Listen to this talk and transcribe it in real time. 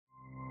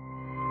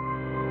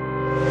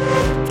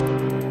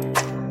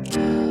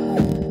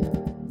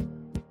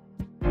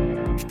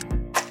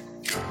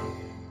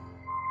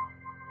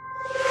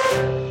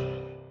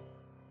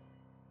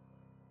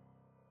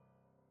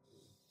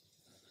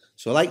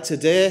So like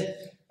today,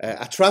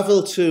 I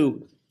travelled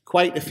to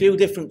quite a few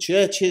different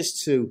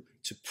churches to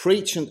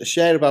preach and to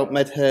share about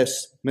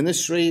Medhurst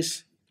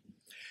Ministries.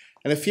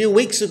 And a few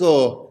weeks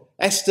ago,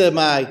 Esther,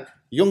 my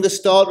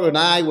youngest daughter, and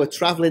I were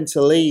travelling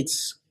to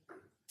Leeds.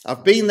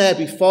 I've been there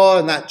before,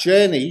 and that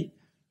journey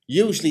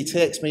usually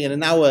takes me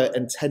an hour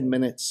and 10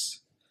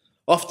 minutes.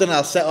 Often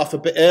I'll set off a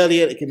bit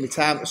earlier to give me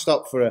time to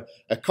stop for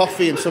a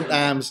coffee and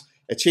sometimes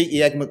a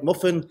cheeky egg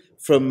McMuffin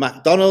from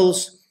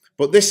McDonald's.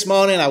 But this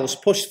morning I was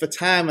pushed for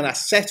time and I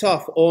set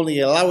off only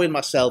allowing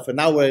myself an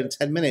hour and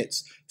 10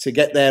 minutes to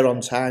get there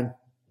on time.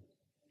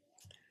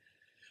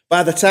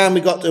 By the time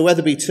we got to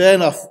Wetherby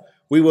turnoff,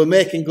 we were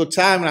making good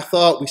time, and I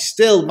thought we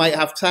still might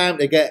have time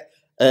to get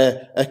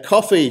a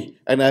coffee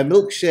and a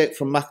milkshake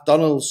from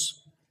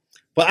McDonald's.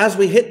 But as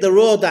we hit the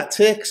road that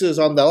takes us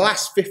on the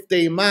last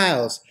 15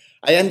 miles,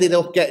 I ended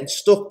up getting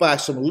stuck by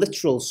some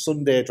literal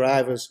Sunday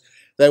drivers.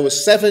 There were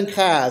 7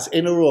 cars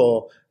in a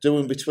row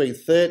doing between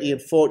 30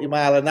 and 40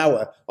 mile an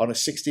hour on a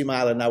 60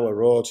 mile an hour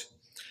road.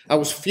 I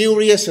was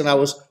furious and I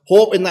was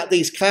hoping that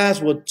these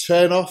cars would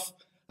turn off.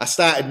 I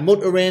started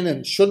muttering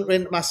and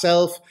shunting to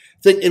myself,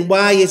 thinking,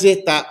 why is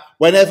it that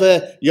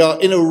whenever you're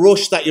in a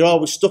rush that you're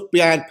always stuck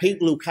behind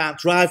people who can't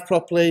drive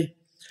properly?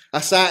 I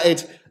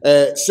started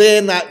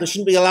saying that they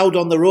shouldn't be allowed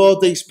on the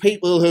road, these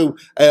people who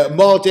are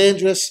more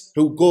dangerous,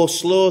 who go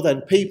slow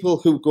than people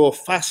who go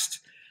fast.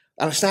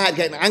 And I started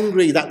getting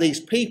angry that these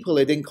people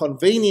had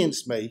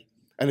inconvenienced me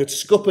and had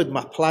scuppered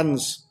my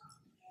plans.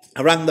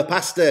 I rang the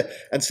pastor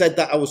and said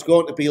that I was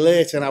going to be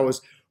late, and I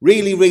was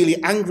really,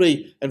 really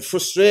angry and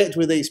frustrated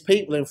with these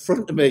people in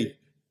front of me.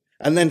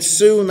 And then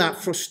soon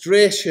that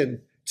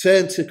frustration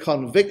turned to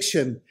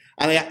conviction,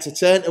 and I had to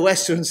turn to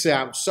Esther and say,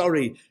 I'm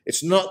sorry,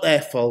 it's not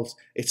their fault,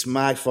 it's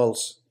my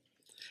fault.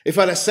 If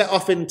I'd have set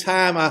off in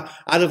time,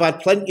 I'd have had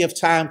plenty of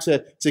time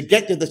to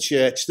get to the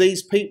church.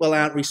 These people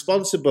aren't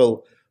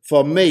responsible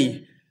for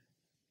me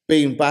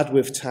being bad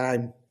with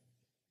time.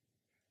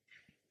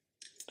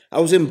 I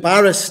was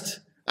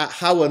embarrassed at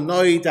how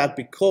annoyed I'd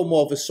become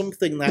over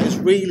something that is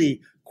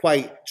really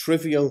quite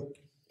trivial.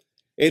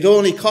 It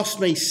only cost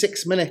me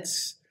 6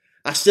 minutes.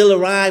 I still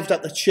arrived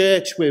at the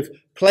church with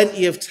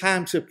plenty of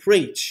time to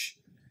preach,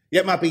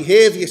 yet my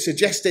behaviour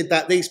suggested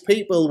that these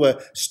people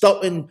were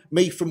stopping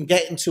me from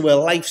getting to a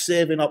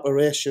life-saving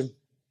operation.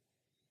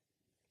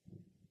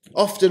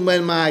 Often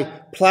when my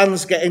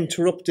plans get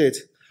interrupted,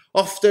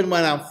 often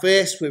when I'm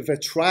faced with a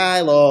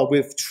trial or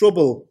with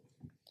trouble,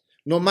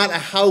 no matter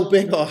how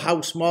big or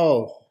how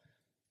small,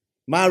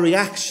 my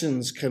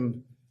reactions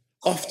can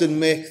often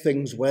make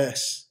things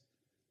worse.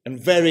 And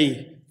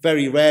very,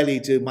 very rarely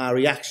do my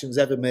reactions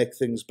ever make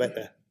things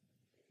better.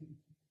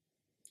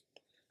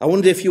 I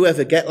wonder if you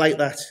ever get like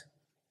that.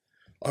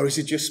 Or is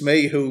it just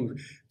me who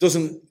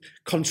doesn't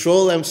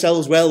control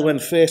themselves well when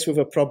faced with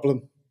a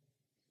problem?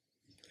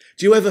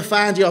 Do you ever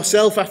find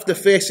yourself after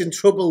facing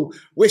trouble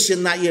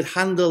wishing that you'd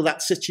handle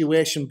that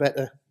situation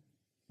better?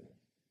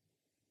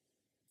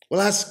 Well,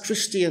 as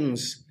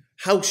Christians,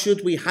 how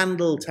should we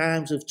handle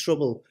times of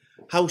trouble?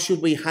 How should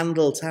we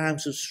handle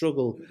times of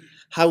struggle?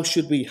 How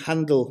should we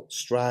handle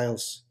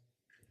trials?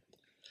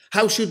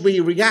 How should we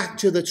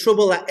react to the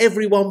trouble that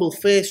everyone will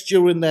face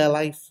during their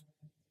life?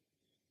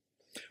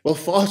 Well,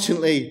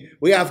 fortunately,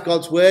 we have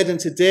God's word, and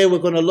today we're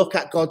going to look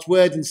at God's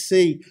word and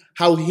see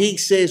how he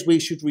says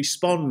we should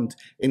respond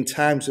in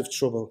times of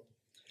trouble.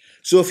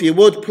 So if you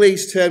would,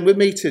 please turn with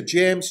me to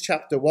James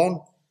chapter 1.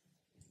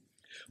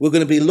 We're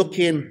going to be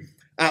looking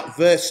at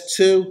verse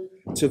 2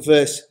 to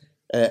verse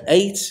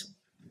 8.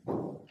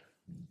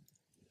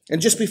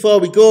 And just before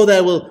we go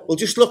there, we'll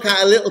just look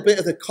at a little bit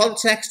of the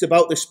context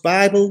about this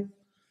Bible.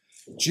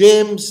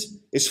 James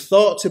is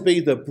thought to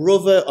be the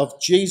brother of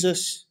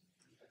Jesus.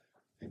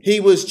 He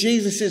was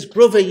Jesus'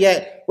 brother,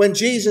 yet when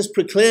Jesus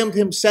proclaimed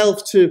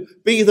himself to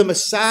be the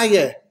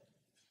Messiah,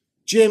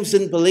 James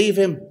didn't believe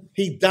him.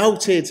 He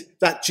doubted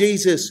that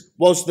Jesus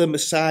was the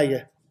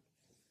Messiah.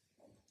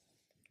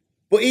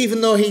 But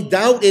even though he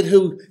doubted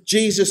who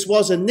Jesus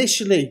was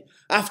initially,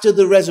 after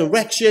the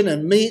resurrection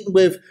and meeting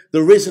with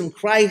the risen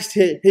Christ,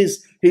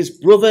 his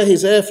brother,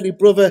 his earthly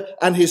brother,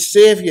 and his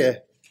Saviour,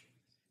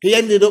 he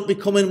ended up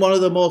becoming one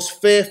of the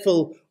most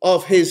faithful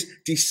of his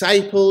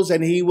disciples,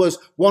 and he was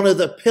one of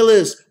the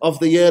pillars of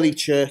the early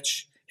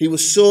church. He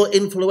was so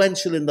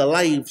influential in the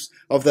lives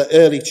of the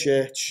early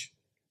church.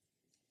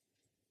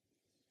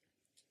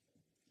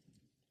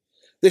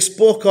 This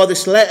book or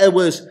this letter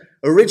was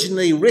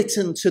originally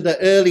written to the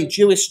early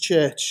Jewish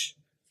church.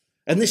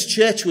 And this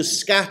church was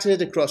scattered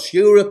across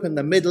Europe and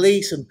the Middle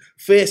East and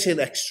facing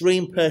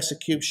extreme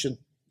persecution.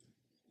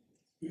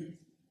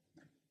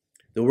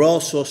 They were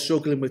also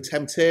struggling with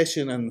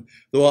temptation, and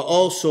they were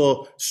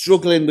also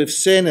struggling with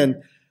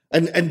sin.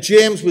 And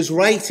James was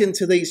writing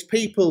to these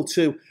people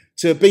to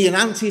be an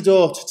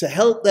antidote, to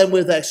help them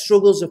with their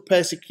struggles of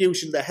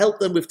persecution, to help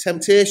them with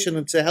temptation,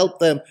 and to help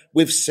them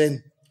with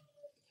sin.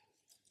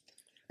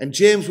 And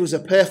James was a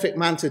perfect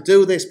man to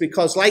do this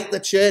because, like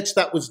the church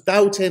that was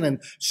doubting and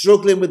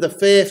struggling with the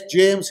faith,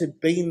 James had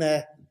been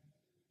there.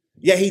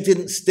 Yet he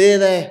didn't stay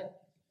there.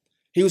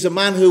 He was a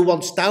man who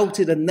once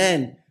doubted and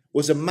then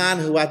was a man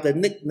who had the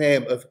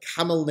nickname of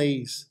camel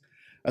knees.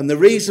 And the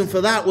reason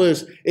for that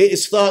was it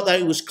is thought that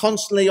he was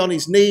constantly on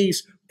his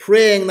knees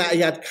praying that he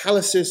had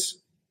calluses.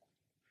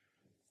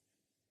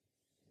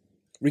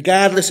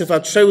 Regardless of how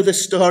true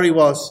this story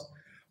was,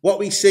 what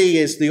we see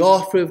is the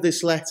author of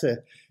this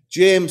letter,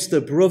 James,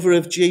 the brother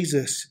of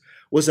Jesus,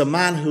 was a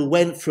man who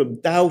went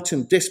from doubt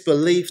and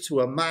disbelief to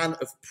a man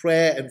of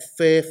prayer and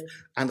faith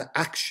and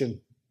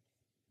action.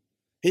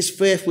 His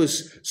faith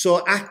was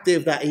so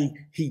active that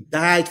he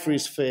died for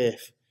his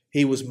faith.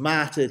 He was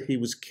martyred, he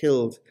was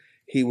killed,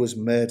 he was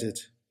murdered.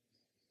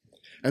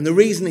 And the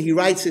reason he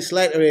writes this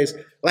letter is,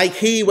 like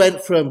he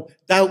went from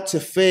doubt to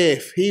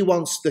faith, he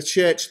wants the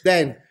church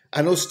then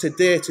and us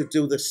today to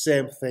do the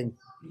same thing.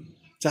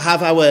 To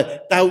have our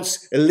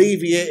doubts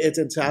alleviated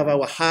and to have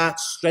our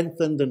hearts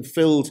strengthened and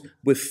filled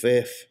with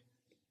faith.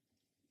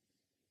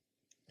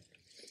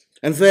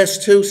 And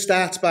verse 2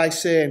 starts by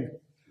saying,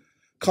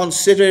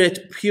 "Consider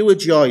it pure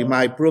joy,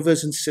 my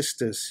brothers and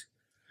sisters,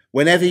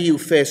 whenever you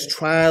face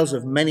trials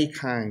of many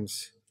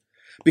kinds,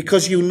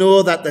 because you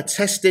know that the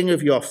testing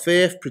of your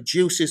faith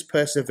produces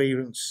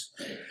perseverance.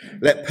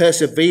 Let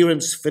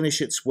perseverance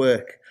finish its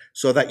work,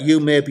 so that you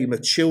may be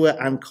mature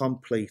and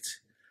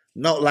complete,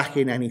 not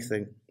lacking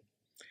anything.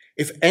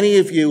 If any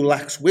of you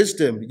lacks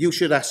wisdom, you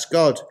should ask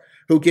God,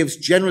 who gives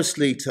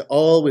generously to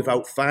all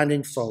without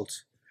finding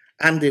fault,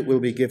 and it will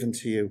be given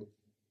to you.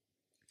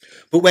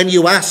 But when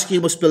you ask,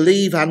 you must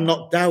believe and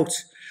not doubt,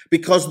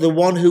 because the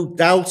one who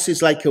doubts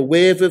is like a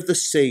wave of the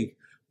sea,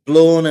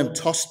 blown and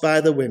tossed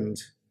by the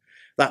wind.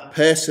 That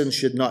person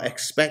should not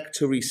expect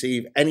to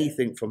receive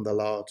anything from the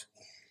Lord.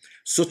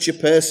 Such a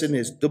person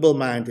is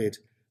double-minded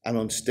and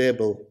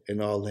unstable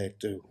in all they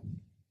do."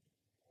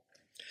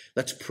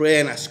 Let's pray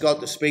and ask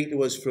God to speak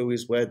to us through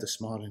his word this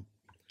morning.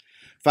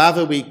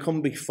 Father, we come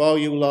before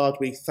you, Lord.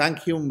 We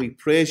thank you and we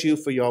praise you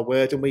for your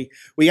word. And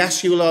we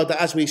ask you, Lord,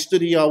 that as we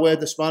study your word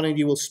this morning,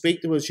 you will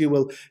speak to us, you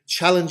will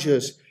challenge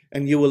us,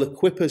 and you will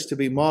equip us to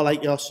be more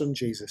like your son,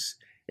 Jesus.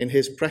 In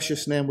his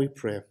precious name we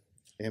pray.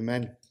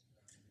 Amen.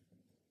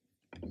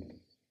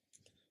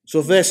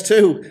 So verse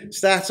 2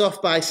 starts off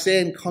by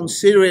saying,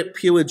 "Consider it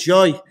pure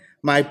joy,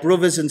 my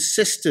brothers and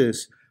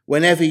sisters,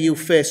 whenever you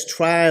face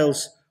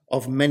trials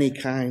of many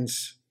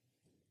kinds."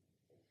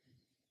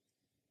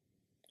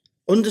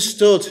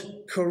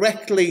 Understood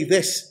correctly,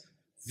 this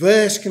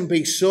verse can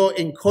be so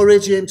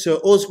encouraging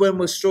to us when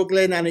we're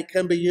struggling, and it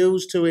can be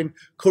used to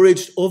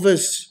encourage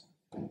others,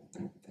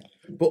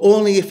 but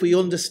only if we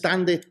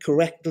understand it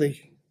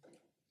correctly.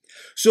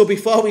 So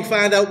before we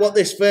find out what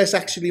this verse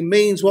actually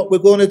means, what we're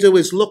going to do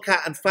is look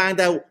at and find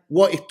out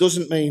what it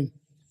doesn't mean.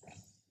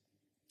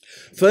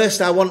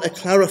 First, I want to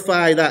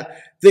clarify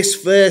that this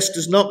verse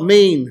does not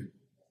mean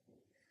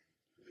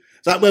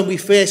that when we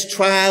face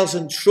trials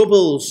and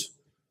troubles,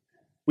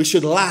 we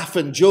should laugh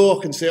and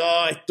joke and say,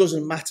 "Oh, it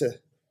doesn't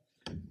matter."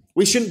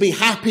 We shouldn't be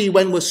happy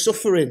when we're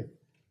suffering.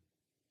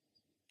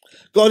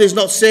 God is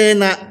not saying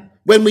that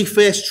when we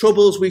face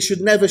troubles, we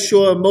should never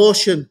show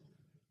emotion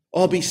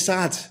or be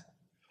sad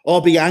or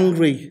be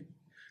angry,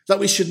 that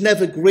we should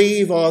never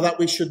grieve or that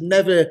we should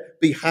never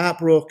be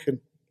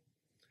heartbroken.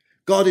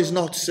 God is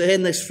not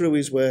saying this through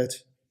his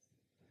word.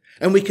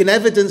 And we can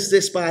evidence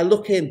this by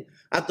looking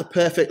at the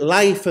perfect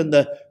life and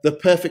the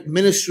perfect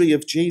ministry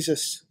of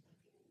Jesus.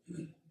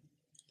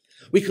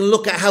 We can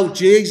look at how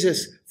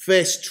Jesus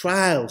faced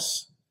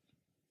trials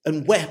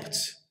and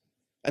wept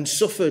and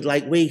suffered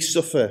like we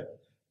suffer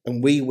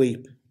and we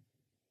weep.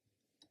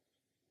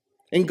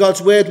 In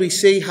God's word, we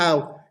see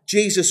how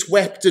Jesus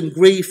wept and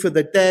grieved for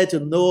the dead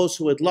and those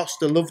who had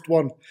lost a loved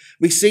one.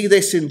 We see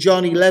this in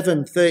John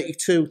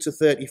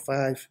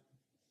 11:32-35.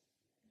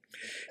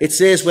 It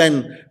says,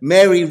 "When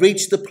Mary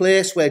reached the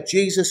place where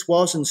Jesus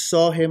was and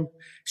saw him,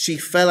 she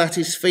fell at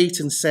his feet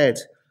and said,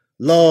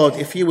 'Lord,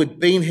 if you had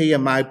been here,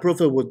 my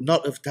brother would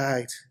not have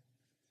died.'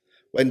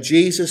 When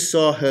Jesus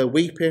saw her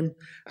weeping,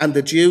 and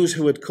the Jews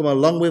who had come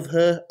along with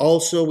her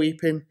also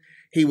weeping,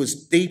 he was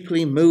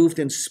deeply moved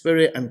in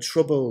spirit and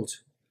troubled.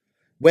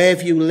 'Where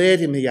have you laid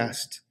him?' he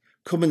asked.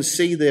 'Come and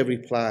see,' they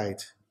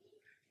replied.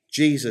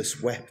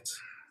 Jesus wept."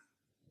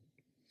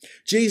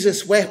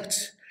 Jesus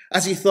wept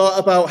as he thought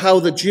about how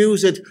the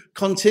Jews had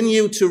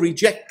continued to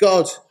reject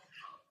God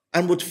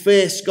and would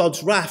face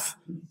God's wrath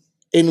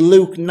in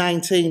Luke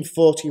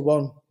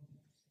 19:41.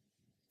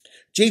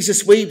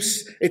 Jesus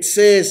weeps, it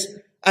says,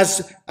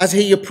 as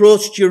he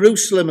approached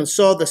Jerusalem and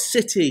saw the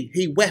city,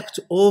 he wept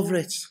over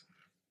it.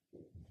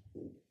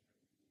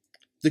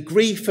 The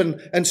grief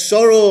and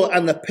sorrow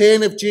and the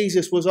pain of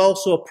Jesus was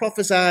also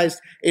prophesied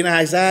in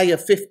Isaiah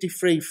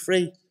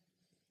 53:3.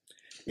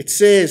 It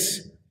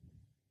says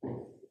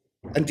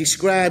and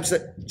describes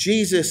that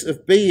Jesus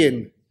of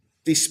being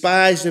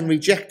despised and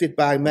rejected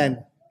by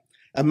men,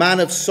 a man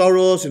of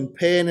sorrows and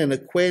pain and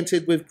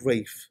acquainted with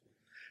grief,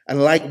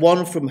 and like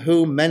one from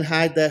whom men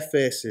hide their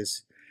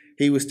faces,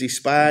 he was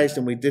despised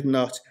and we did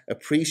not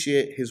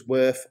appreciate his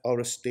worth or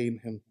esteem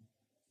him.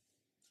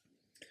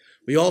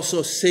 We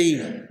also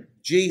see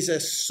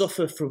Jesus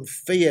suffer from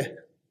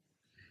fear.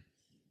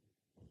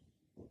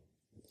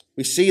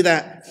 We see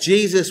that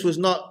Jesus was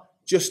not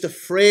just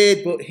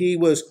afraid, but he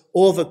was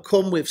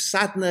overcome with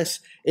sadness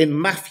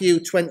in Matthew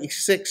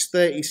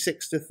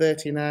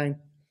 26:36-39.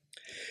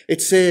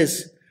 It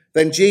says,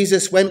 "Then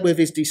Jesus went with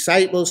his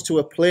disciples to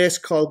a place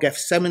called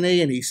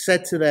Gethsemane, and he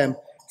said to them,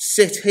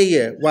 'Sit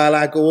here while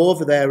I go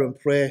over there and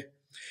pray.'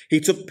 He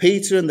took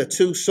Peter and the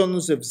two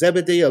sons of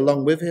Zebedee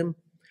along with him,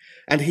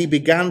 and he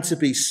began to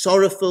be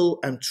sorrowful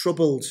and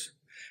troubled.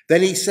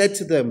 Then he said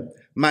to them,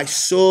 'My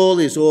soul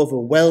is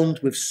overwhelmed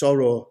with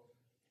sorrow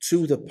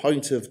to the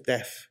point of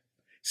death.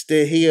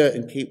 Stay here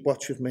and keep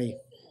watch with me.'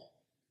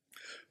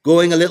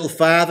 Going a little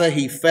farther,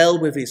 he fell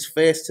with his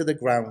face to the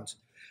ground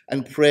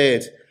and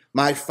prayed,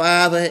 'My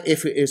Father,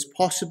 if it is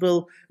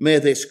possible, may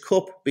this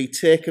cup be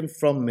taken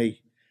from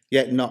me,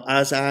 yet not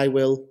as I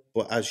will,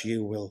 but as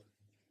you will.'"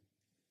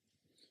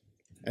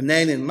 And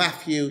then in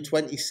Matthew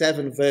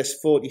 27, verse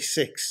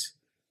 46,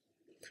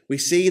 we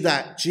see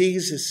that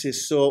Jesus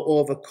is so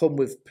overcome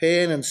with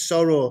pain and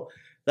sorrow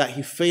that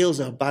he feels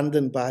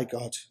abandoned by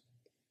God.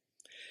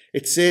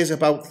 It says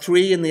about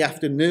 3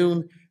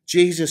 p.m,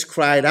 Jesus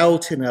cried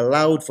out in a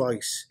loud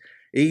voice,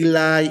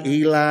 "Eli,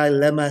 Eli,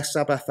 lema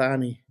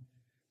sabachthani,"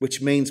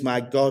 which means, my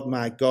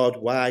God,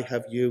 why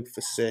have you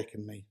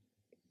forsaken me?"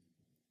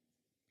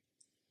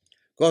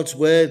 God's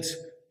word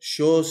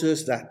shows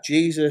us that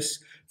Jesus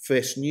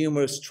faced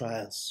numerous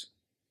trials.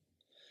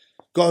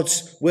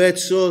 God's word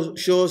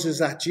shows us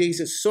that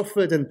Jesus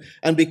suffered,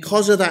 and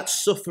because of that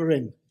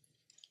suffering,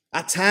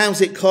 at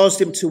times it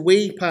caused him to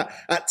weep,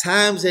 at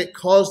times it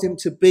caused him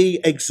to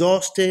be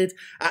exhausted,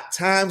 at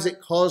times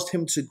it caused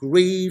him to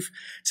grieve,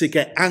 to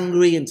get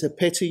angry and to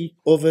pity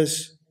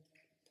others.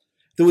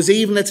 There was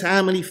even a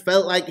time when he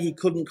felt like he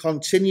couldn't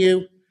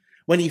continue,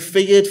 when he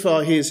feared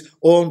for his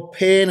own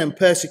pain and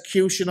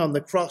persecution on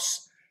the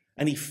cross,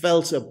 and he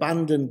felt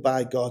abandoned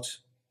by God.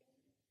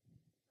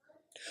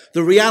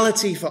 The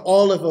reality for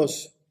all of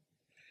us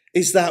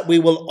is that we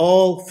will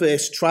all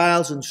face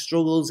trials and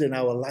struggles in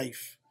our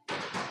life.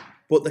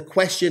 But the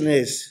question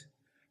is,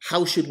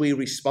 how should we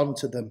respond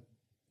to them?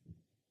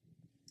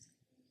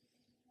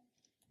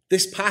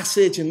 This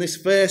passage and this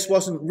verse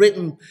wasn't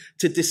written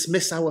to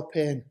dismiss our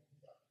pain.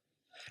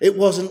 It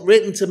wasn't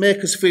written to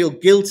make us feel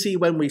guilty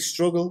when we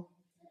struggle.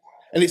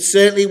 And it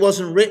certainly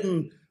wasn't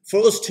written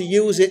for us to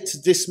use it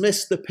to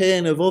dismiss the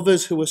pain of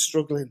others who are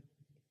struggling.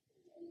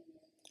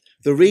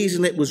 The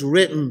reason it was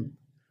written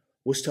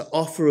was to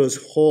offer us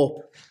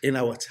hope in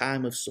our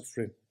time of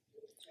suffering.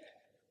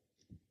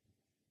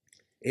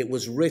 It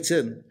was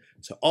written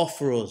to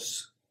offer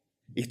us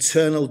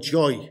eternal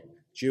joy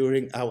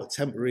during our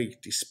temporary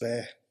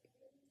despair.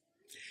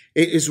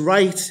 It is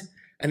right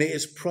and it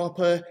is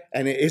proper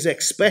and it is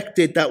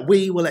expected that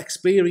we will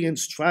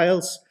experience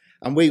trials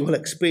and we will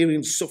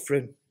experience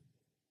suffering.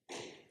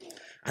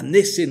 And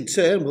this in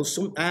turn will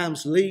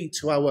sometimes lead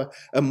to our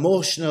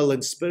emotional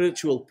and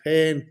spiritual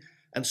pain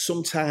and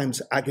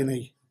sometimes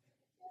agony.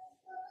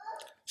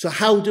 So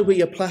how do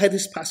we apply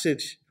this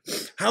passage?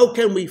 How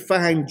can we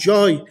find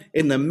joy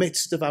in the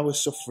midst of our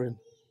suffering?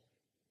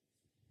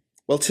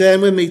 Well, turn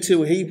with me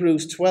to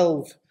Hebrews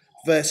 12,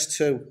 verse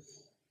 2.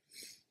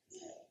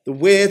 The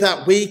way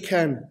that we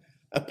can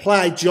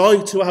apply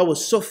joy to our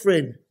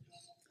suffering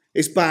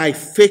is by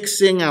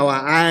fixing our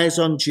eyes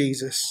on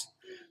Jesus,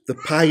 the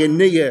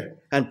pioneer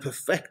and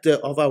perfecter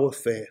of our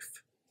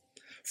faith.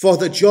 For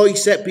the joy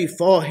set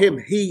before him,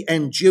 he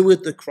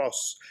endured the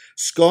cross,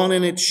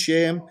 scorning its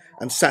shame,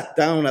 and sat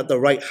down at the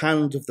right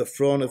hand of the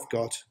throne of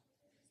God.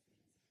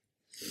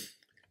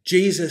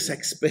 Jesus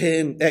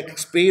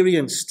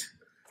experienced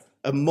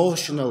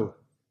emotional,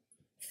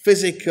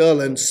 physical,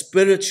 and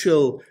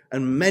spiritual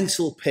and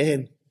mental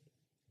pain.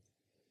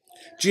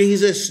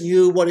 Jesus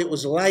knew what it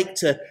was like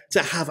to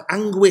have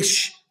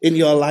anguish in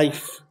your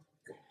life.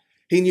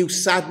 He knew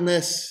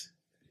sadness,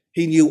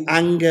 he knew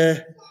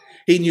anger,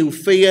 he knew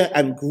fear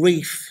and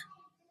grief.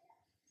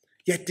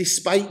 Yet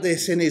despite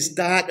this, in his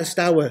darkest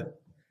hour,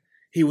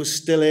 he was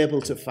still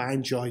able to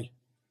find joy.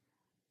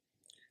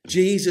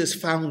 Jesus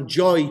found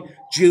joy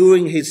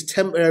during his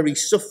temporary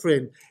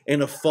suffering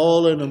in a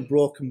fallen and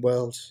broken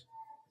world.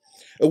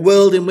 A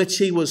world in which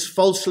he was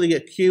falsely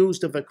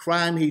accused of a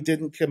crime he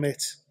didn't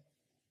commit.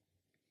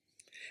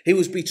 He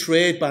was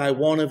betrayed by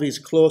one of his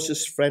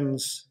closest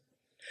friends.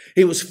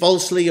 He was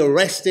falsely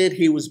arrested,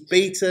 he was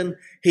beaten,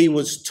 he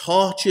was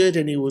tortured,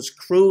 and he was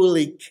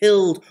cruelly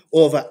killed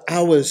over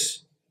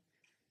hours.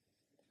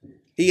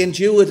 He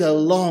endured a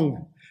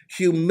long,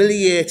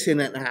 humiliating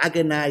and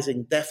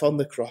agonizing death on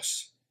the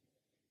cross.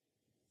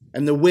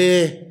 And the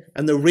way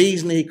and the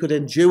reason he could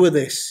endure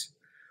this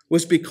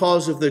was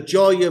because of the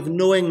joy of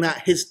knowing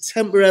that his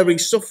temporary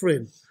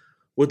suffering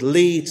would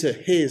lead to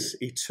his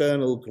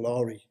eternal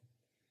glory.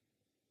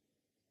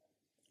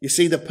 You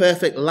see, the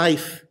perfect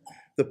life,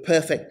 the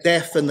perfect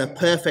death, and the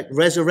perfect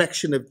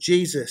resurrection of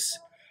Jesus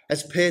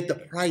has paid the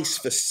price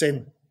for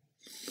sin.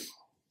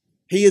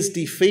 He has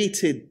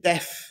defeated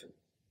death,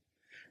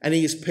 and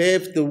he has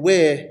paved the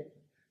way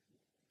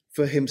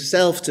for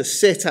himself to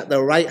sit at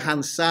the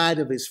right-hand side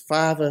of his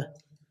Father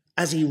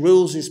as he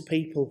rules his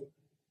people.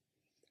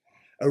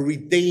 A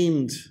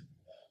redeemed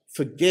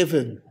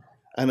forgiven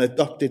and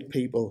adopted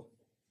people.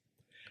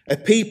 A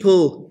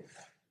people,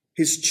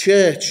 his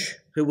church,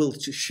 who will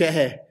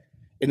share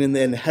in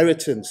the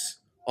inheritance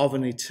of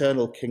an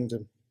eternal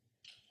kingdom.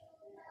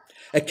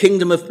 A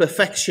kingdom of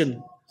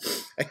perfection,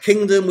 a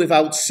kingdom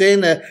without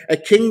sin, a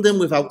kingdom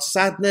without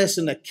sadness,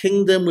 and a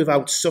kingdom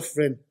without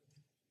suffering.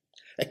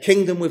 A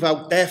kingdom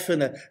without death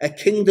and a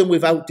kingdom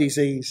without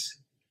disease.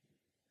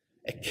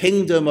 A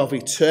kingdom of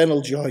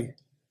eternal joy.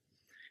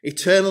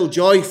 Eternal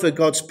joy for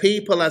God's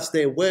people as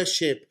they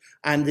worship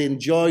and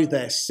enjoy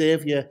their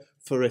Saviour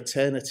for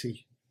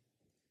eternity.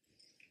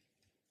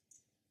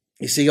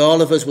 You see,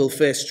 all of us will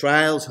face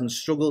trials and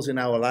struggles in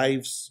our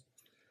lives.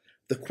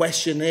 The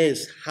question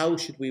is, how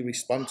should we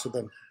respond to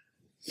them?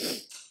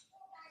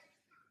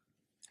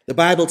 The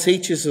Bible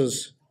teaches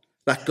us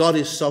that God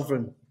is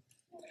sovereign.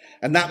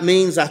 And that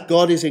means that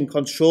God is in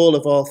control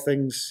of all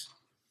things.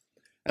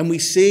 And we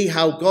see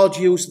how God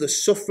used the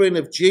suffering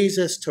of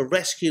Jesus to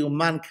rescue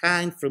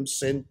mankind from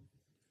sin,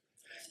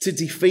 to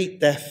defeat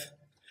death,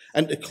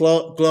 and to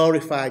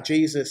glorify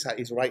Jesus at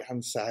his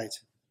right-hand side.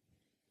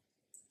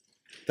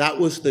 That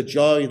was the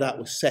joy that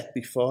was set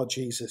before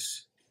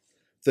Jesus,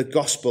 the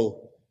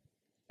gospel.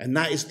 And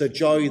that is the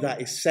joy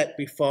that is set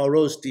before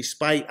us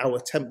despite our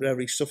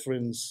temporary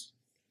sufferings.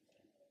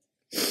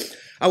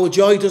 Our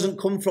joy doesn't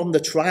come from the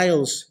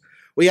trials.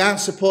 We aren't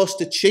supposed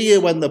to cheer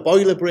when the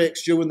boiler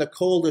breaks during the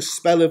coldest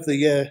spell of the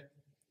year.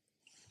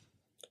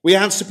 We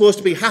aren't supposed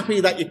to be happy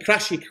that you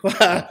crash your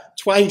car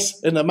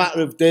twice in a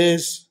matter of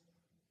days.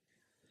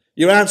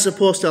 You aren't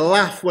supposed to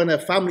laugh when a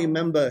family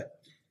member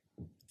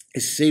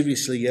is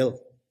seriously ill.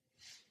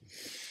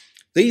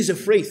 These are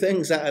 3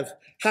 things that have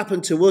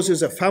happened to us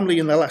as a family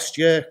in the last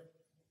year.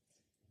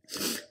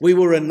 We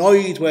were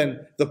annoyed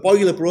when the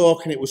boiler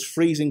broke and it was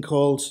freezing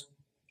cold.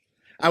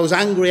 I was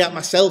angry at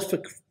myself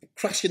for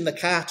crashing the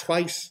car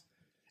twice.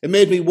 It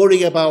made me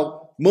worry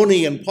about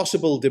money and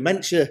possible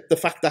dementia, the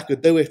fact I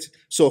could do it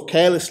so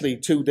carelessly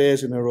 2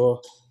 days in a row.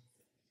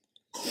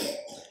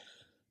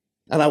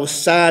 And I was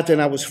sad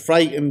and I was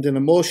frightened and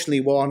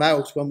emotionally worn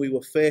out when we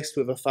were faced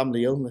with a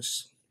family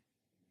illness.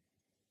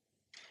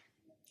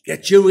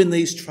 Yet during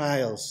these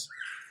trials,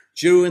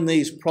 during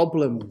these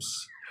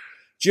problems,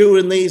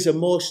 during these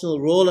emotional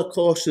roller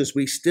coasters,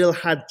 we still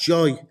had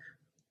joy.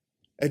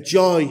 A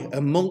joy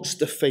amongst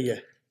the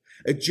fear.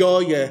 A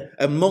joy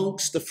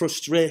amongst the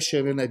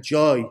frustration, and a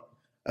joy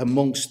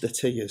amongst the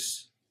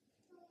tears.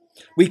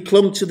 We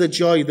clung to the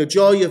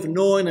joy of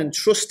knowing and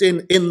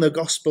trusting in the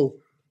gospel.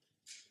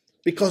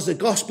 Because the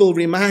gospel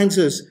reminds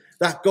us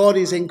that God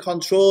is in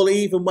control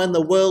even when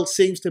the world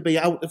seems to be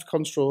out of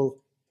control.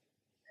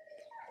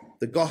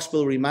 The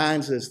gospel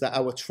reminds us that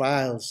our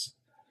trials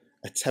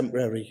are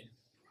temporary.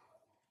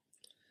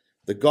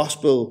 The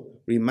gospel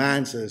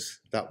reminds us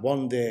that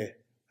one day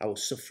our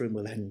suffering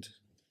will end.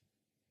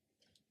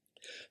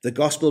 The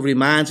gospel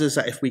reminds us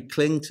that if we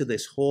cling to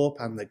this hope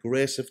and the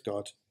grace of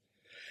God,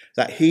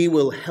 that he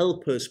will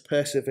help us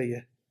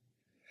persevere.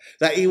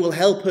 That he will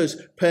help us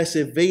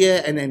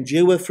persevere and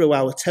endure through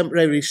our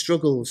temporary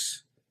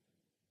struggles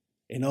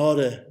in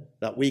order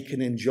that we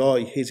can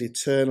enjoy his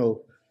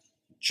eternal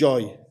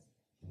joy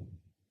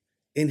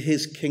in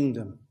his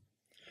kingdom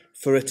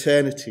for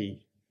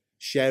eternity,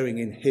 sharing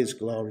in his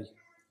glory.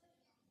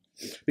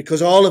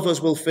 Because all of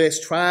us will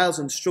face trials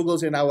and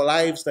struggles in our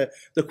lives.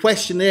 The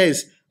question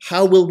is,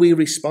 how will we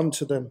respond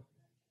to them?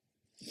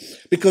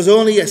 Because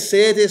only a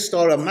sadist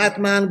or a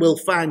madman will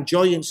find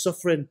joy in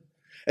suffering,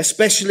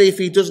 especially if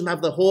he doesn't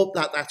have the hope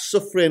that that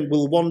suffering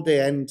will one day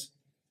end,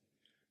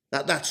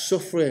 that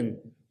suffering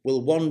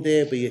will one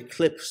day be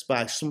eclipsed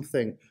by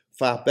something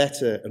far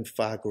better and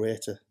far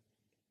greater.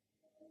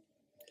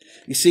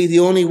 You see, the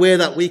only way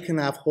that we can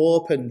have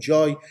hope and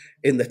joy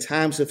in the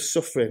times of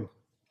suffering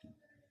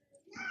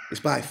is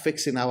by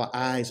fixing our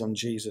eyes on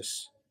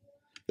Jesus,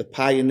 the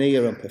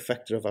pioneer and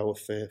perfecter of our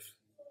faith.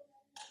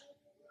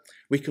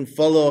 We can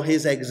follow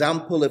his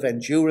example of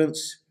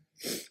endurance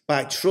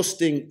by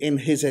trusting in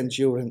his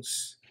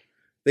endurance.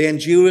 The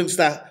endurance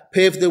that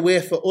paved the way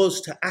for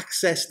us to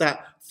access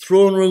that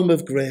throne room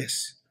of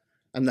grace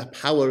and the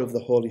power of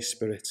the Holy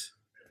Spirit.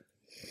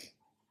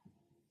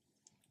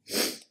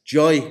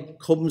 Joy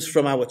comes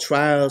from our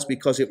trials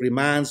because it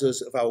reminds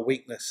us of our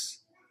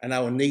weakness and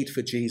our need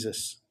for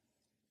Jesus.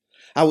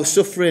 Our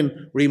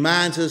suffering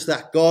reminds us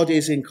that God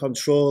is in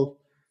control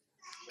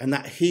and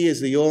that he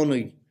is the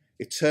only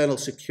eternal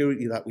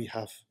security that we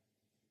have.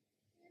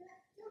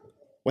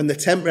 When the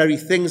temporary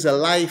things of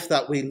life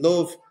that we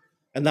love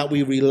and that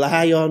we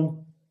rely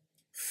on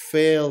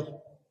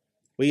fail,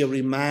 we are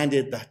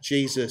reminded that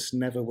Jesus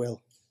never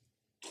will.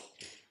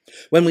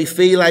 When we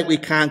feel like we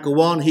can't go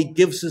on, he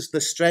gives us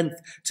the strength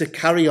to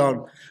carry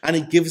on, and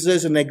he gives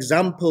us an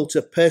example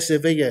to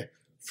persevere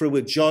through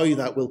a joy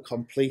that will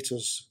complete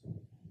us.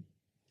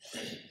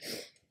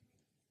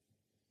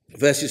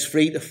 Verses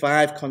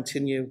 3-5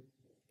 continue.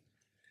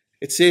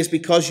 It says,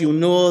 because you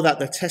know that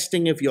the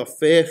testing of your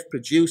faith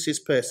produces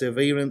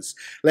perseverance,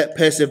 let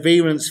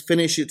perseverance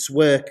finish its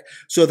work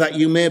so that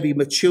you may be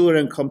mature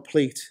and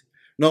complete,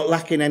 not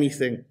lacking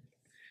anything.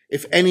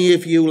 If any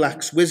of you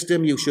lacks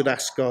wisdom, you should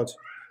ask God,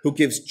 who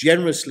gives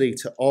generously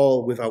to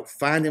all without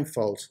finding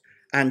fault,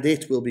 and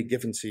it will be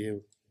given to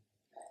you.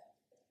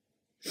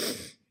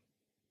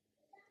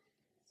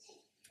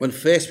 When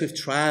faced with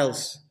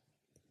trials,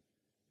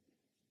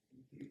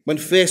 when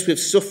faced with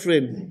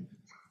suffering,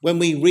 when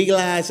we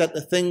realize that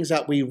the things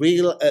that we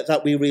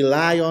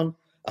rely on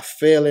are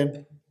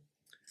failing,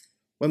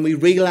 when we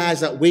realize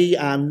that we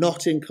are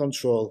not in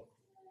control,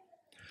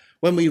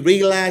 when we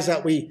realize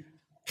that we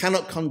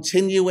cannot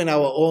continue in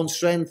our own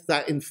strength,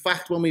 that in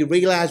fact when we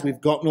realize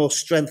we've got no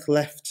strength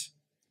left,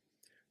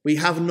 we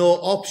have no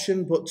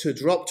option but to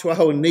drop to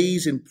our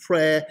knees in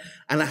prayer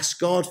and ask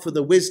God for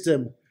the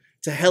wisdom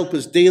to help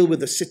us deal with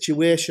the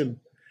situation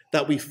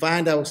that we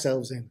find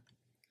ourselves in.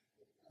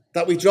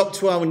 That we drop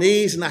to our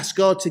knees and ask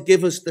God to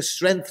give us the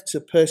strength to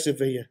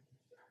persevere,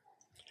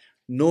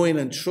 knowing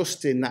and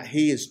trusting that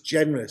he is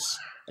generous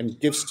and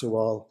gives to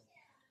all.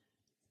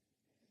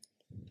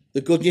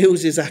 The good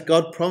news is that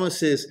God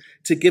promises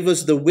to give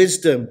us the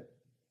wisdom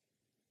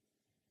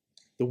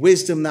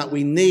that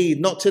we need,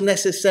 not to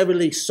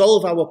necessarily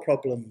solve our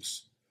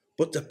problems,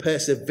 but to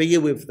persevere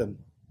with them,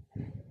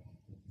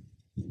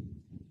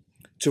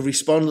 to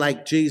respond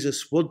like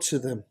Jesus would to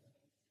them.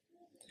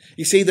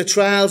 You see, the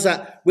trials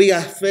that we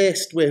are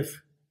faced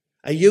with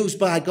are used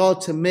by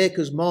God to make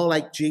us more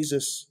like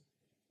Jesus.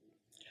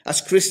 As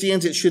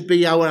Christians, it should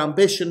be our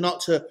ambition not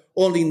to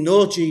only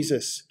know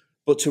Jesus,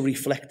 but to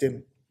reflect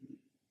him.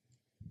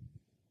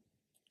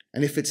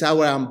 And if it's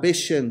our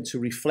ambition to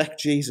reflect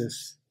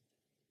Jesus,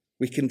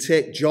 we can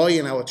take joy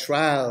in our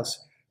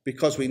trials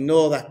because we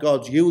know that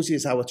God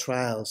uses our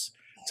trials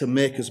to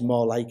make us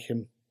more like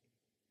him.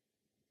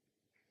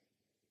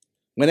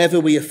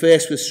 Whenever we are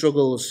faced with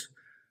struggles,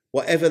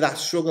 whatever that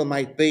struggle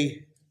might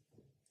be,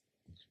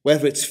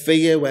 whether it's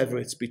fear, whether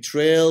it's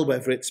betrayal,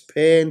 whether it's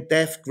pain,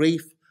 death,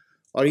 grief,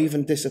 or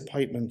even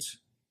disappointment,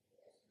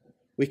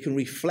 we can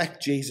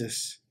reflect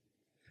Jesus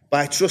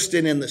by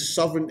trusting in the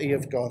sovereignty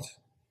of God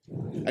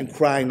and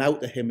crying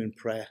out to him in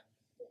prayer.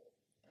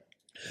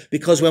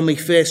 Because when we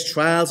face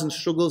trials and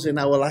struggles in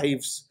our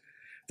lives,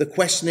 the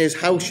question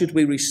is, how should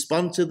we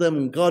respond to them?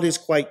 And God is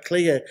quite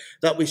clear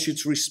that we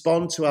should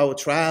respond to our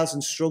trials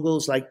and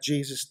struggles like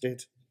Jesus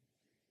did.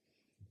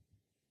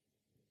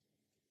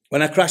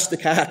 When I crashed the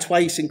car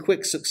twice in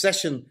quick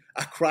succession,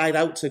 I cried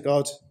out to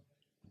God.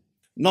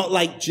 Not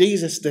like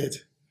Jesus did,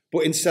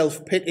 but in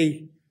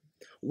self-pity.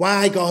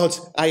 Why, God,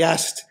 I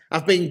asked,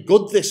 I've been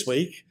good this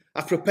week.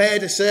 I've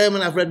prepared a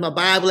sermon. I've read my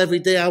Bible every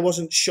day. I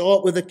wasn't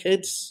short with the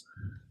kids.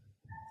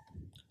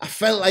 I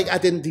felt like I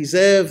didn't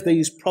deserve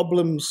these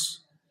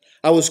problems.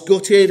 I was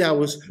gutted. I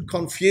was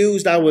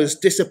confused. I was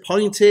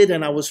disappointed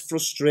and I was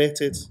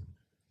frustrated.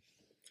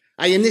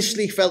 I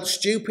initially felt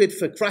stupid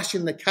for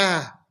crashing the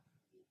car.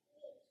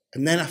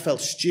 And then I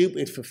felt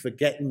stupid for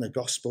forgetting the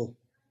gospel.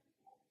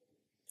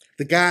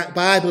 The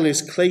Bible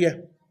is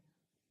clear.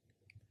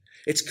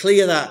 It's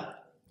clear that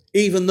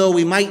even though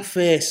we might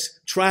face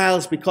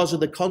trials because of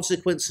the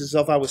consequences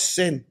of our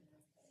sin,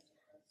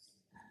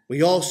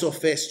 we also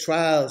face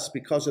trials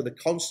because of the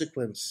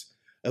consequence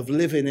of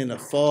living in a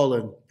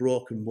fallen,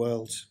 broken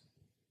world.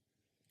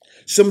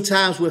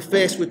 Sometimes we're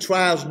faced with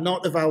trials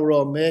not of our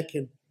own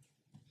making.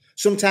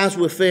 Sometimes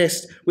we're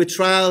faced with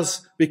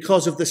trials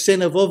because of the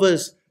sin of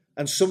others,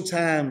 and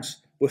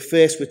sometimes we're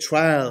faced with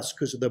trials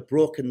because of the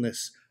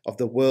brokenness of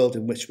the world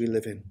in which we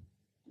live in.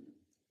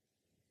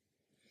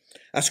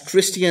 As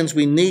Christians,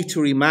 we need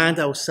to remind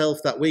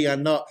ourselves that we are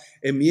not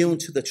immune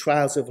to the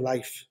trials of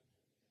life.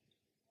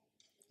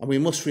 And we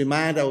must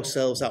remind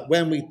ourselves that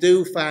when we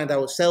do find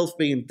ourselves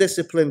being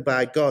disciplined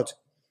by God,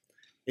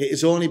 it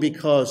is only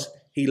because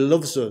he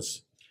loves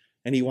us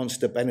and he wants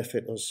to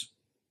benefit us.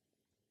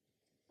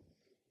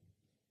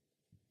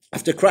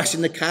 After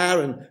crashing the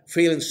car and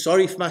feeling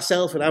sorry for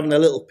myself and having a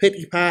little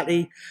pity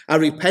party, I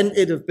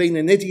repented of being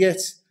an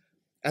idiot.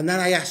 And then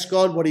I asked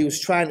God what he was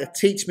trying to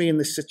teach me in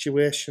this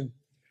situation.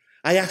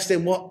 I asked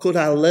him, what could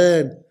I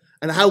learn?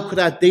 And how could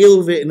I deal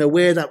with it in a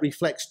way that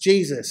reflects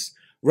Jesus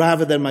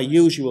rather than my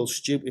usual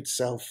stupid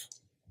self?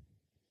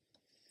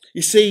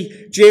 You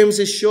see, James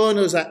is showing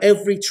us that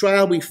every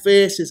trial we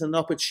face is an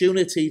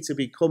opportunity to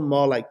become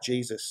more like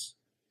Jesus.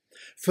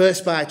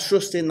 First, by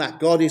trusting that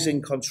God is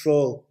in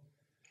control.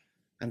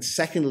 And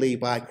secondly,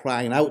 by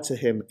crying out to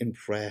him in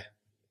prayer.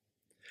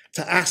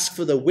 To ask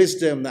for the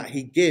wisdom that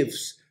he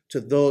gives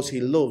to those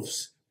he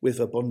loves with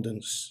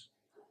abundance.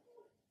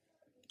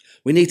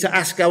 We need to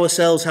ask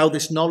ourselves how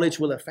this knowledge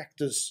will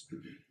affect us.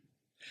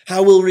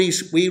 How will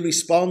we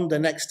respond the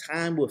next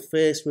time we're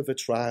faced with a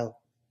trial?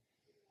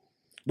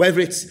 Whether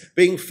it's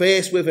being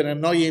faced with an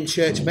annoying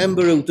church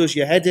member who does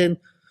your head in,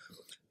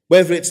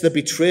 whether it's the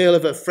betrayal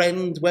of a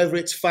friend, whether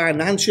it's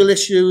financial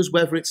issues,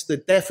 whether it's the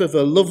death of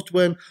a loved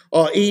one,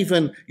 or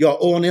even your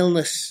own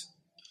illness.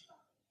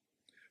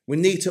 We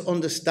need to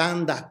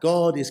understand that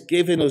God is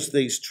giving us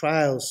these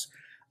trials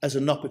as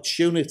an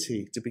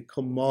opportunity to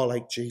become more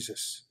like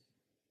Jesus.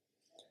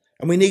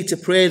 And we need to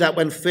pray that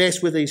when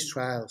faced with these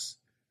trials,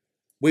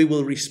 we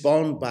will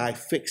respond by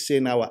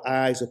fixing our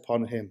eyes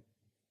upon him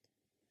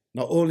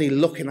Not only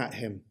looking at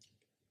him,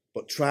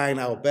 but trying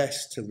our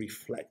best to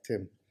reflect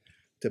him,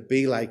 to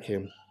be like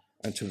him,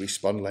 and to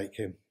respond like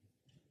him.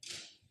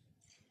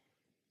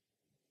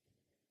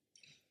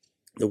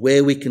 The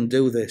way we can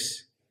do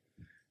this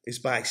is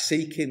by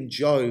seeking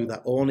joy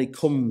that only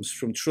comes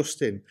from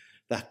trusting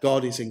that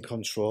God is in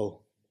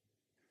control.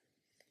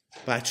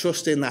 By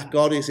trusting that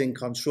God is in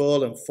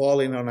control and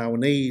falling on our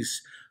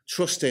knees,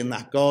 trusting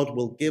that God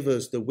will give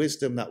us the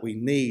wisdom that we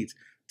need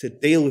to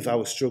deal with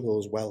our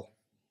struggles well.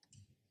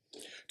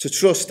 To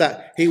trust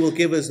that he will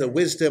give us the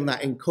wisdom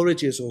that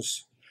encourages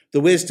us, the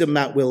wisdom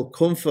that will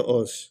comfort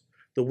us,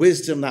 the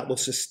wisdom that will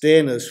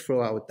sustain us through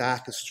our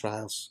darkest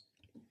trials.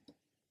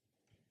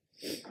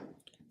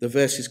 The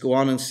verses go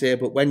on and say,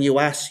 but when you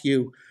ask,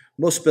 you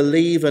must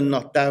believe and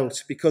not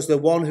doubt, because the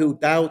one who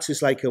doubts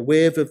is like a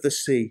wave of the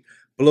sea,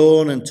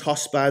 blown and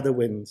tossed by the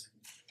wind.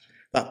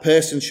 That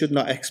person should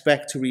not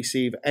expect to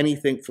receive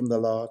anything from the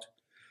Lord.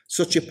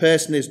 Such a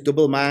person is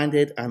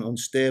double-minded and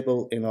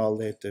unstable in all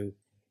they do.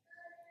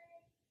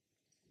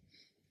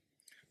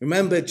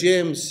 Remember,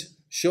 James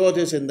showed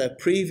us in the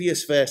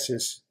previous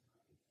verses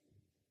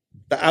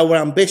that our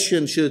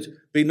ambition should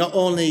be not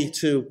only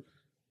to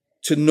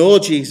know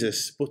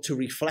Jesus, but to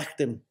reflect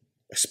him,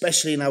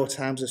 especially in our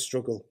times of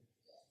struggle.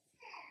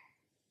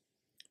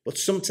 But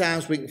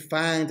sometimes we can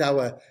find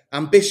our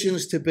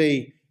ambitions to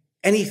be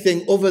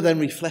anything other than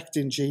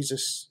reflecting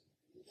Jesus.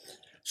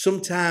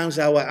 Sometimes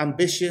our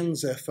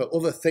ambitions are for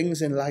other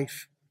things in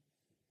life.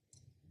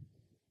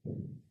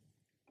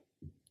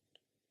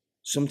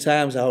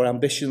 Sometimes our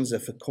ambitions are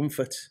for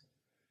comfort,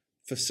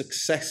 for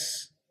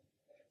success,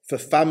 for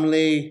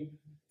family,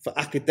 for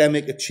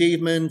academic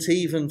achievement,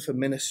 even for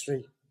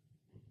ministry.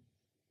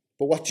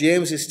 But what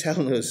James is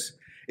telling us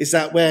is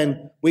that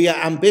when we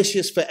are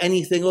ambitious for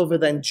anything other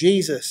than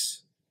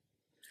Jesus,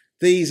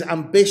 these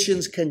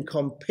ambitions can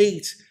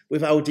compete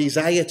with our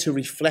desire to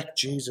reflect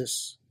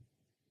Jesus.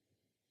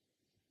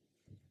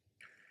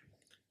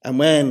 And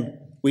when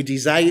we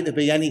desire to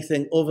be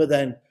anything other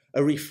than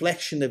a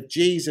reflection of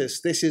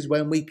Jesus, this is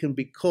when we can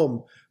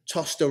become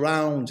tossed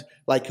around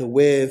like a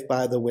wave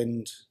by the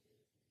wind.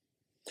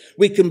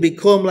 We can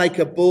become like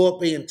a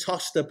boat being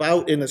tossed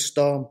about in a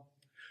storm.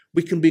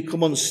 We can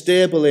become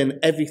unstable in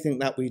everything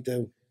that we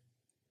do.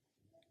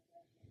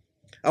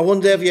 I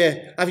wonder,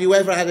 have you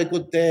ever had a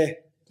good day?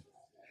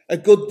 A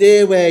good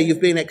day where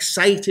you've been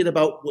excited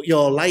about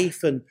your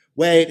life and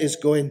where it is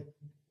going.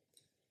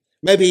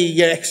 Maybe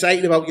you're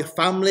excited about your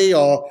family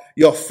or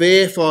your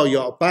faith or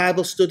your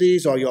Bible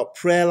studies or your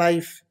prayer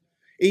life,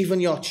 even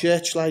your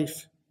church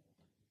life.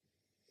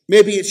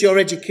 Maybe it's your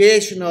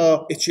education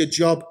or it's your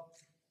job.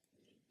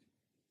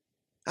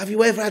 Have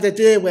you ever had a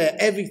day where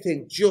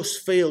everything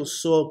just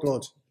feels so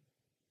good?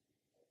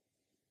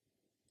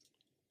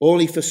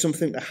 Only for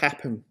something to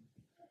happen.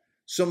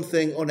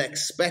 Something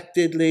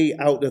unexpectedly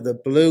out of the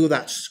blue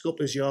that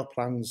scuppers your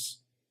plans.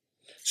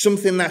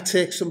 Something that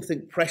takes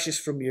something precious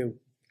from you.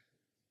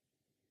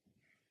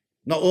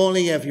 Not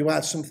only have you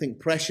had something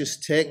precious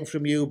taken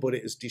from you, but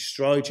it has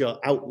destroyed your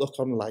outlook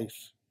on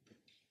life.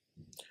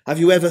 Have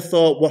you ever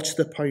thought, what's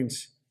the point?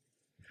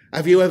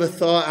 Have you ever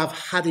thought, I've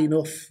had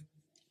enough?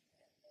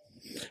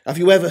 Have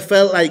you ever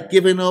felt like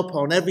giving up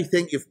on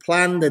everything you've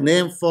planned and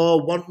aimed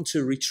for, wanting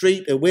to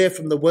retreat away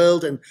from the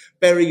world and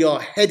bury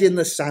your head in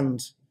the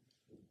sand?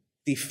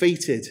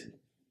 Defeated,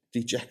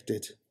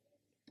 dejected.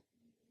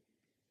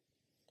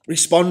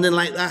 Responding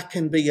like that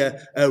can be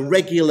a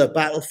regular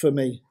battle for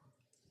me.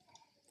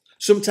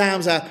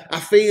 Sometimes I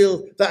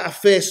feel that I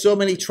face so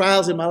many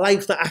trials in my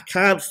life that I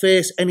can't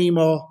face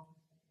anymore.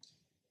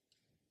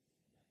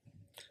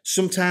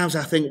 Sometimes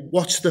I think,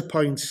 what's the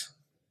point?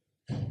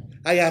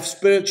 I have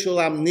spiritual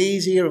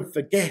amnesia and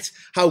forget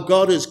how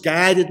God has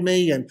guided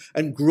me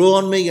and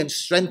grown me and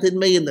strengthened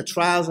me in the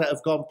trials that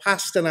have gone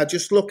past. And I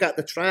just look at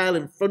the trial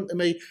in front of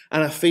me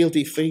and I feel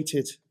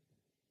defeated.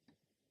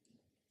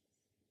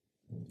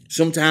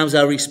 Sometimes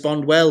I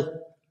respond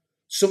well.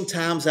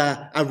 Sometimes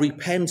I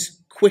repent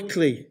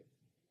quickly.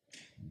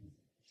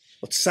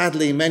 But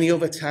sadly, many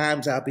other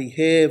times I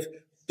behave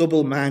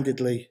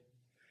double-mindedly.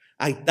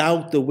 I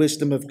doubt the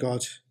wisdom of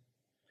God.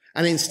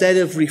 And instead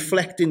of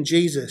reflecting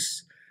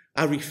Jesus,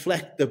 I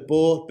reflect the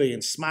boat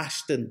being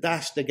smashed and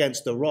dashed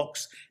against the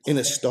rocks in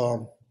a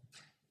storm.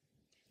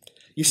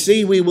 You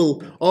see, we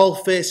will all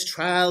face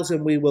trials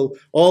and we will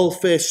all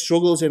face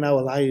struggles in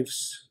our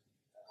lives.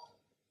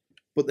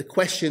 But the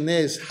question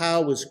is,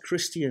 how as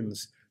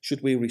Christians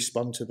should we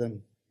respond to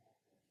them?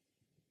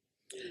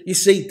 You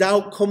see,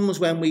 doubt comes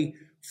when we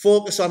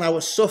focus on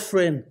our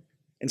suffering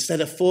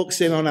instead of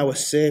focusing on our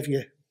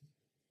Saviour.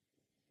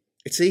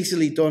 It's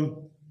easily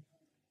done.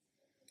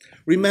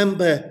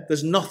 Remember,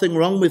 there's nothing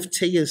wrong with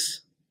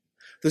tears.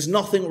 There's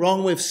nothing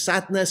wrong with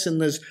sadness, and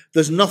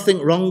there's nothing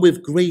wrong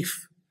with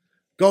grief.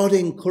 God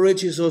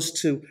encourages us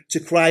to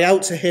cry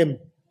out to him,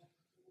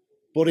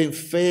 but in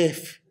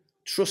faith,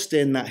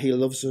 trusting that he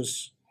loves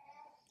us.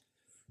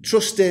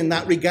 Trusting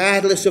that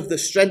regardless of the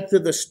strength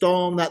of the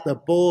storm, that the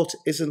boat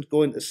isn't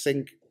going to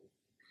sink.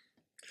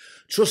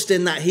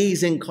 Trusting that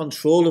he's in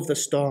control of the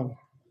storm.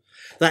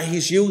 that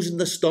he's using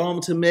the storm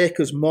to make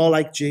us more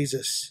like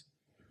Jesus.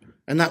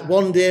 And that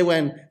one day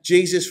when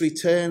Jesus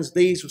returns,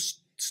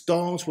 these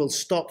storms will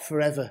stop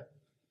forever.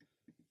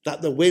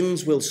 That the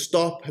winds will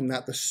stop and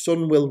that the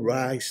sun will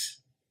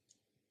rise.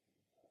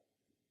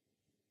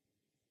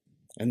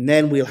 And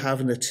then we'll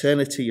have an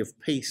eternity of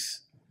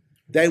peace.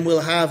 Then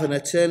we'll have an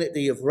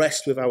eternity of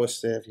rest with our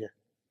Saviour.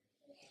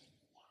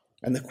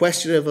 And the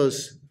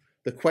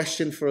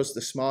question for us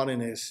this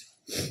morning is,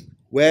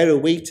 where are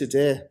we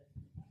today?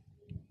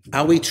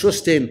 Are we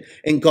trusting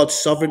in God's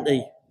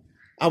sovereignty?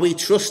 Are we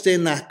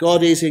trusting that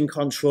God is in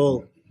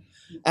control?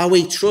 Are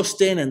we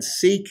trusting and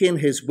seeking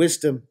his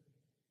wisdom?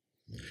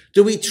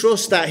 Do we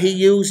trust that he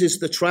uses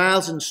the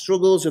trials and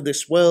struggles of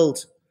this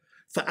world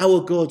for our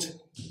good,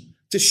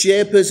 to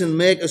shape us and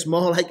make us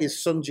more like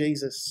his son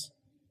Jesus?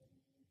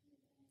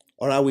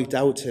 Or are we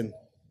doubting?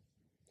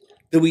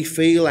 Do we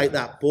feel like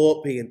that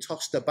boat being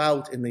tossed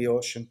about in the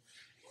ocean?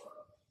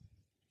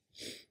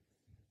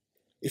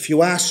 If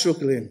you are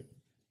struggling,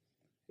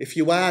 if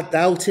you are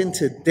doubting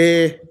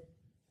today,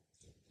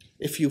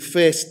 if you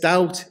face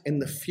doubt in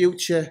the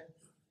future,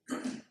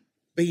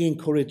 be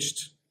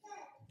encouraged.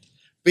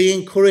 Be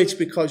encouraged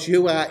because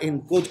you are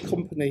in good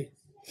company.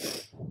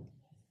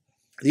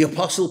 The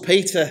Apostle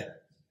Peter,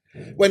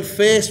 when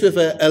faced with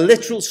a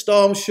literal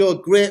storm,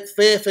 showed great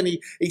faith and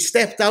he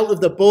stepped out of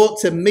the boat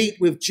to meet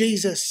with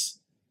Jesus.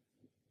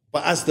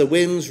 But as the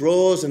winds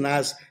rose and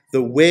as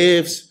the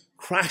waves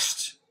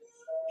crashed,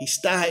 he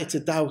started to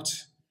doubt.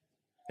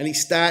 And he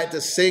started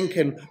to sink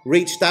and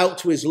reached out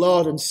to his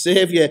Lord and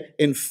Saviour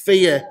in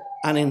fear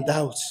and in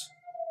doubt.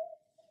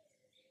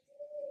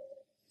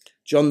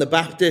 John the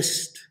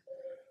Baptist,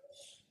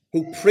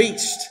 who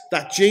preached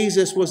that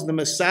Jesus was the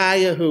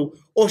Messiah, who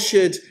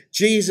ushered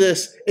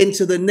Jesus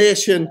into the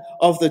nation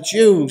of the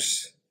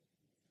Jews.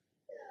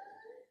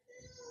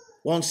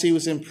 Once he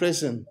was in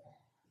prison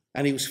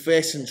and he was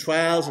facing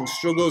trials and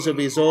struggles of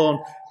his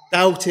own,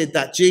 doubted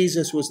that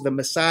Jesus was the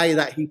Messiah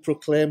that he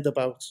proclaimed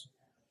about.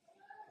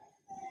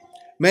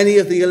 Many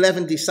of the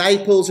 11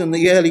 disciples in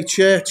the early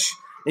church,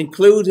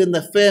 including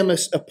the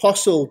famous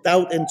apostle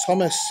doubting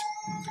Thomas,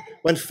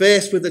 when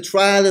faced with the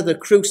trial of the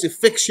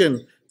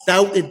crucifixion,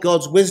 doubted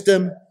God's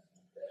wisdom,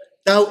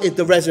 doubted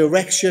the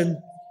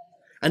resurrection,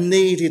 and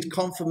needed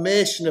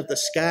confirmation of the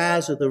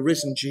scars of the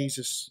risen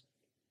Jesus.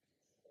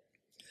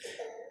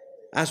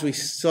 As we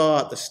saw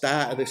at the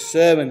start of this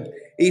sermon,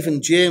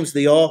 even James,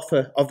 the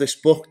author of this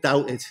book,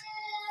 doubted.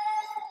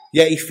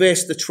 Yet he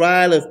faced the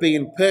trial of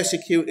being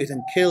persecuted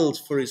and killed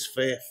for his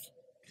faith.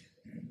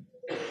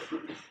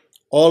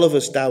 All of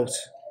us doubt.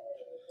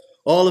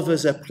 All of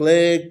us are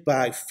plagued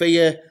by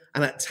fear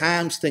and at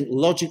times think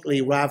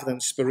logically rather than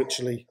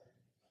spiritually.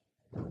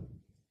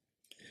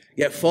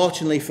 Yet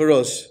fortunately for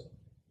us,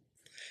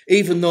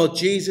 even though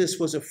Jesus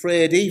was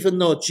afraid, even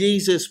though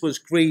Jesus was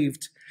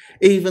grieved,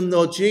 even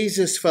though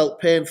Jesus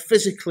felt pain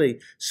physically,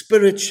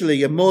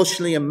 spiritually,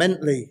 emotionally and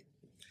mentally,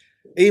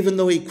 even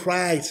though he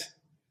cried,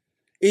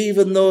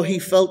 even though he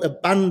felt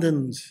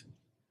abandoned,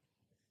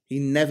 he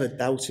never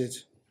doubted.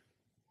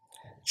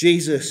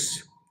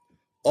 Jesus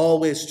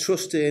always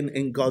trusting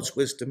in God's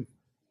wisdom.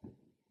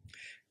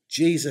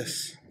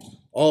 Jesus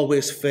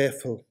always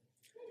faithful.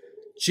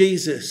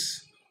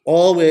 Jesus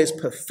always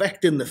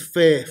perfecting the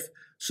faith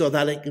so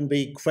that it can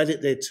be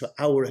credited to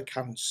our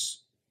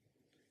accounts.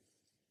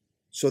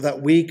 So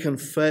that we can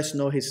first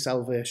know his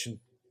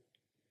salvation,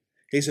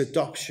 his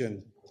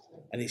adoption,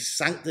 and his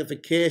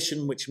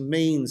sanctification, which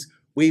means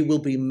we will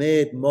be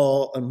made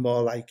more and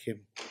more like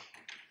him.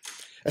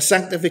 A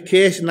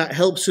sanctification that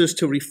helps us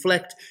to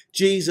reflect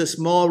Jesus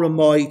more and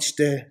more each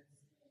day.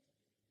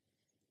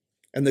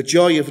 And the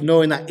joy of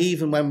knowing that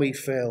even when we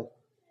fail,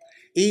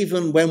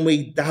 even when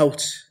we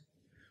doubt,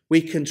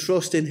 we can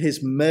trust in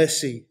his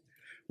mercy.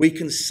 We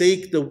can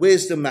seek the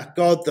wisdom that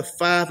God the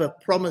Father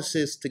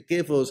promises to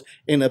give us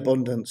in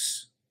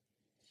abundance.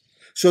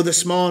 So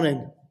this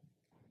morning,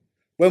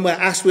 when we're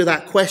asked with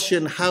that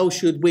question, how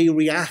should we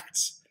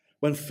react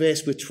when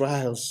faced with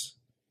trials?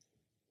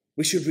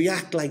 We should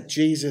react like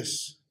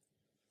Jesus,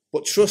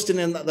 but trusting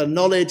in that the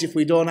knowledge, if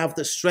we don't have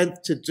the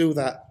strength to do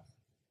that,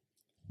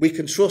 we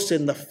can trust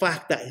in the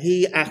fact that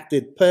he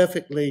acted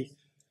perfectly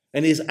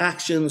and his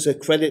actions are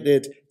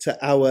credited to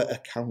our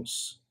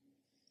accounts.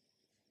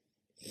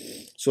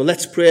 So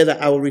let's pray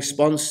that our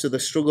response to the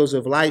struggles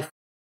of life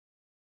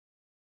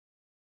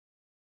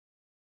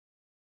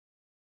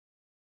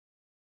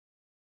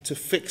to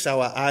fix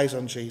our eyes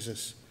on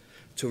Jesus,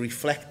 to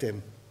reflect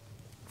him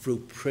through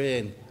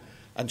praying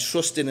and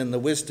trusting in the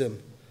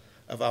wisdom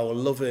of our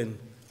loving,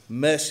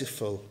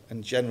 merciful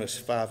and generous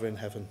Father in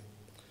heaven.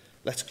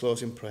 Let's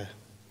close in prayer.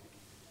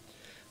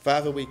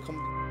 Father, we come